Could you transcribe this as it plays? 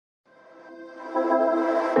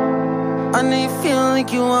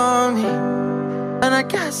think you want me, and I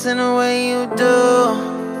guess in a way you do.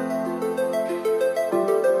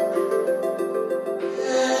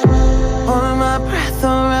 Holding my breath,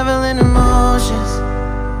 unraveling emotions.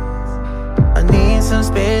 I need some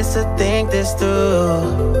space to think this through.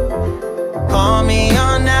 Call me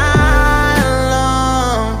all night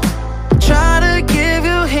long. Try to give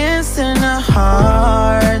you hints and a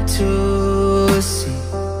hard to see.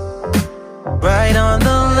 Right on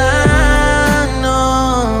the line,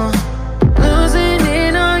 no. Losing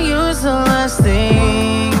it on you's the last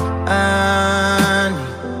thing I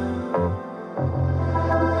need.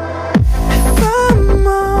 If I'm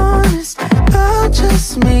honest, I'll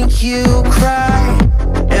just make you cry.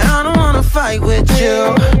 And I don't wanna fight with you,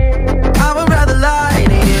 I would rather lie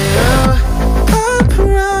to you. I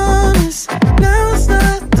promise, now's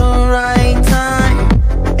not the right time.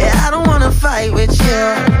 Yeah, I don't wanna fight with you,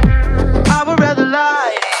 I would rather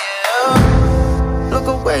lie to you. Look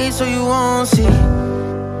away so you won't see,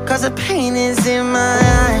 cause the pain is in my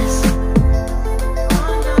eyes.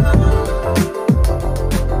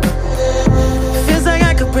 Feels like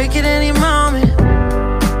I could break it any moment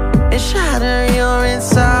and shatter your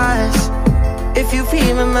insides. If you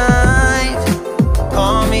read my mind,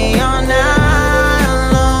 call me all night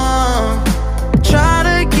long. Try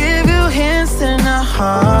to give you hints and a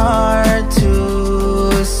hard to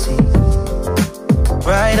see.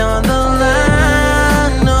 Right on the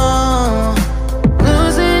line, no.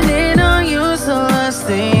 Losing it on you's the last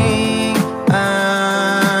thing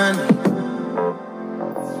I need.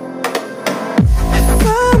 If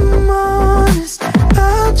I'm honest,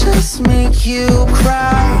 I'll just make you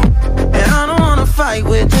cry. And I don't wanna fight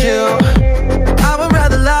with you, I would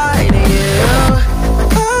rather lie to you.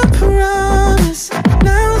 I promise,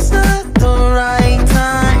 now's not the right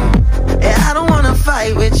time. Yeah, I don't wanna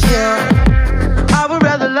fight with you,